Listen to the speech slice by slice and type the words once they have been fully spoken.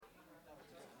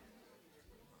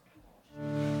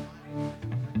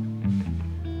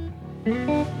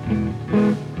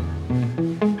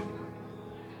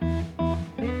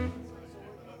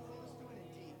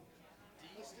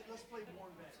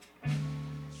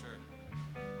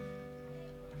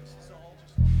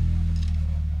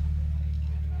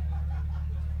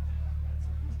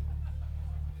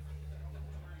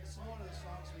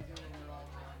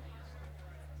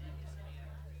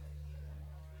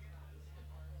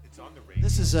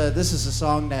This is a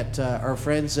song that our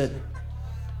friends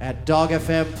at Dog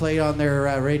FM played on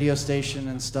their radio station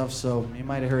and stuff, so you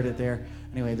might have heard it there.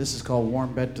 Anyway, this is called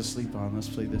Warm Bed to Sleep On. Let's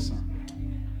play this song.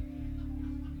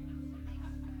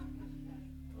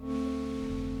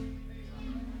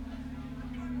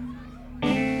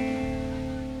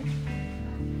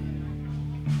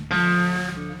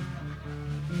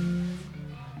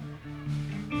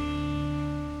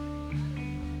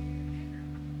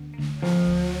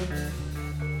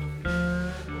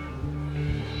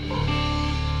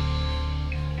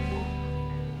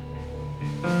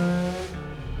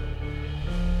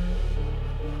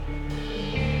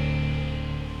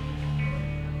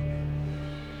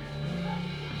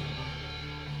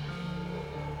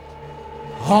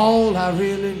 All I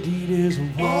really need is a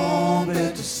warm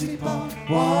bed to sleep on,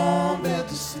 warm bed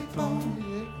to sleep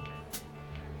on.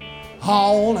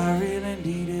 All I really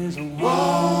need is a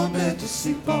warm bed to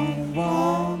sleep on,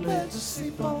 warm bed to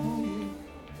sleep on.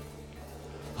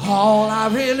 All I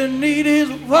really need is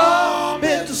a warm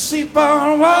bed to sleep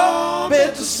on, warm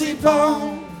bed to sleep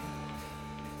on.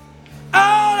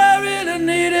 All I really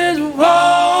need is a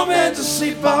warm bed to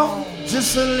sleep on.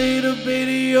 Just a little bit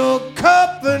of your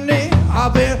company.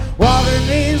 I've been walking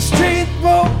these streets,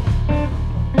 boy,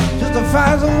 just to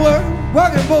find some work,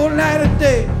 working both night and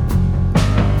day.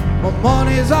 My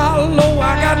money's all low,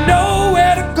 I got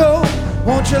nowhere to go.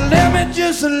 Won't you let me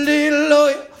just a little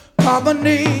of your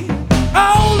company?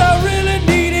 All I really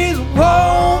need is a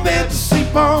warm bed to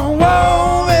sleep on,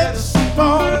 warm bed to sleep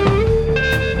on.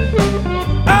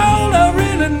 All I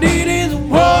really need is a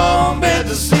warm bed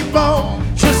to sleep on.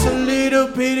 Just a little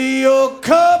bit of your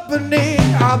company.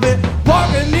 I've been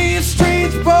walking these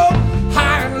streets, both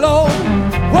high and low,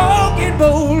 walking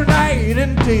both night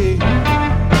and day.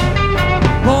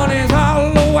 Money's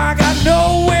all low, I got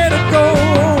nowhere to go.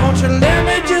 Won't you let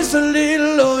me just a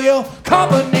little of your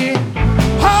company?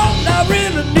 All I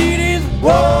really need is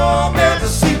warm bed to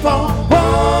sleep on,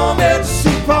 warm bed to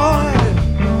sleep on.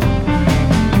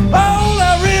 All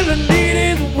I really need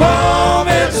is warm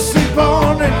bed to sleep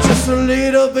on, and just a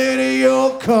little bit of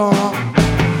your company.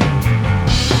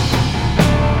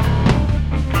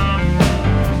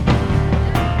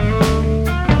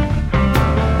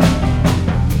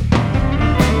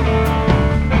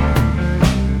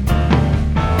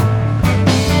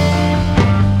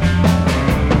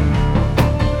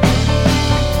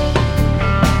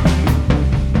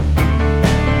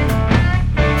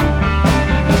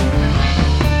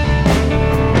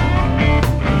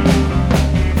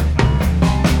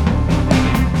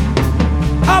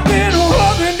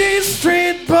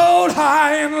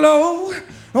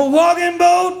 Walking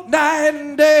both night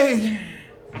and day,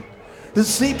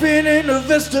 sleeping in the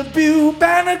vestibule,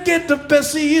 bound to get the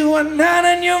best of you, and now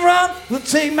and you run will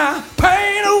take my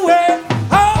pain away.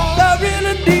 All I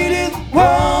really need is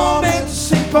warm bed to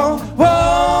sleep on,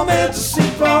 warm bed to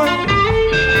sleep on.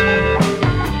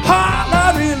 All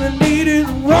I really need is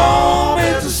warm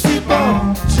bed to sleep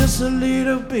on, just a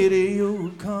little bit of your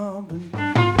company.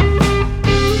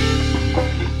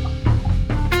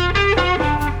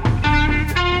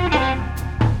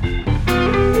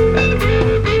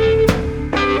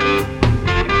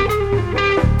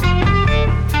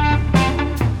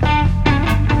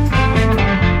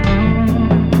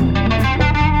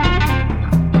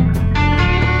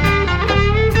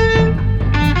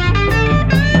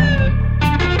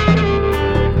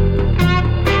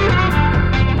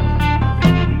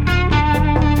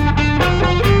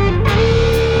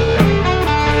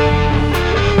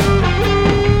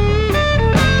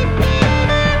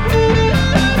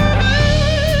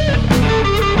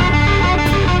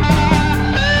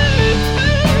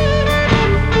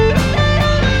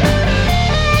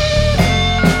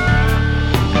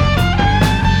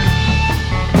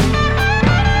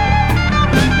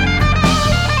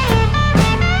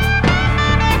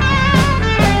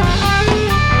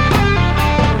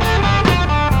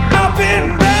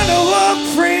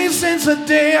 The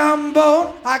day I'm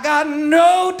born, I got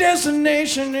no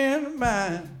destination in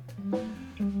mind.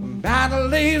 I'm bound to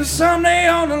leave someday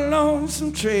on a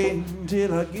lonesome train.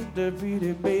 Until I get there,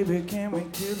 pretty baby, can we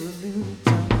kill a little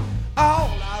time? All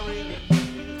I really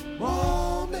need is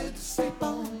warm bed to sleep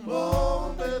on,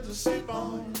 warm bed to sleep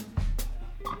on.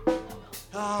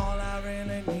 All I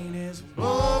really need is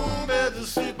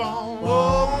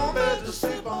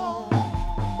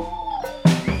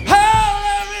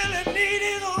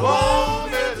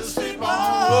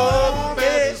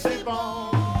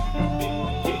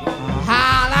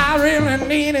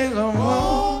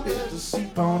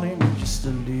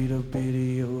bit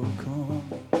of your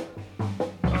company.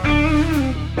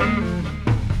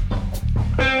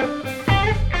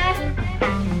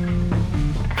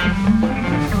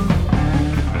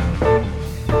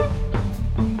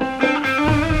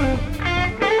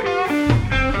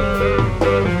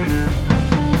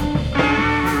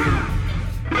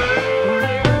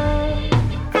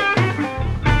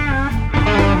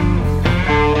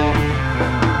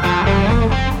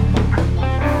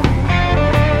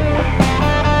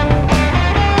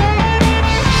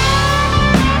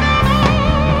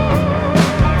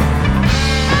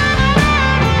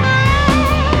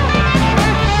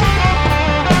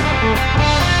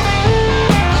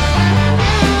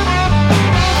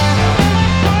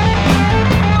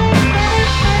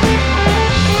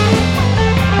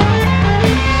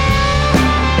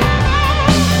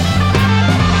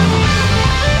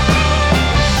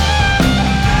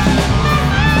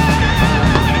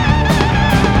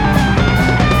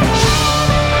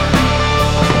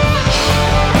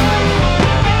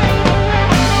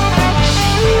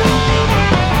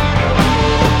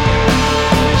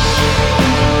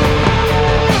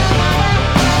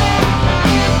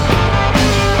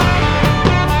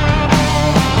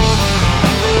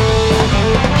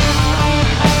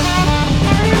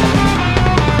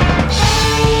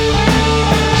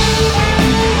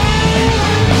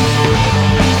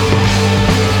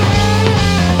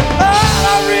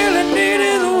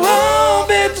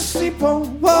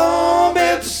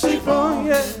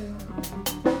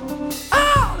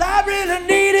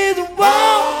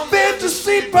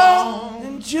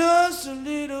 Just a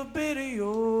little bit of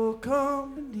your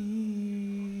company.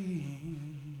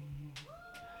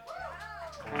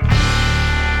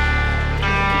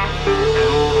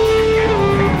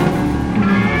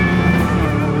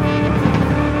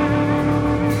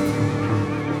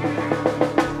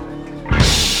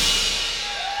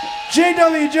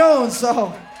 J.W. Jones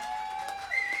song.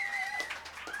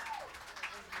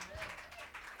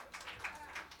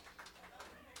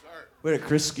 Wait,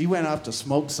 Chris, he went off to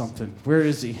smoke something. Where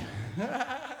is he?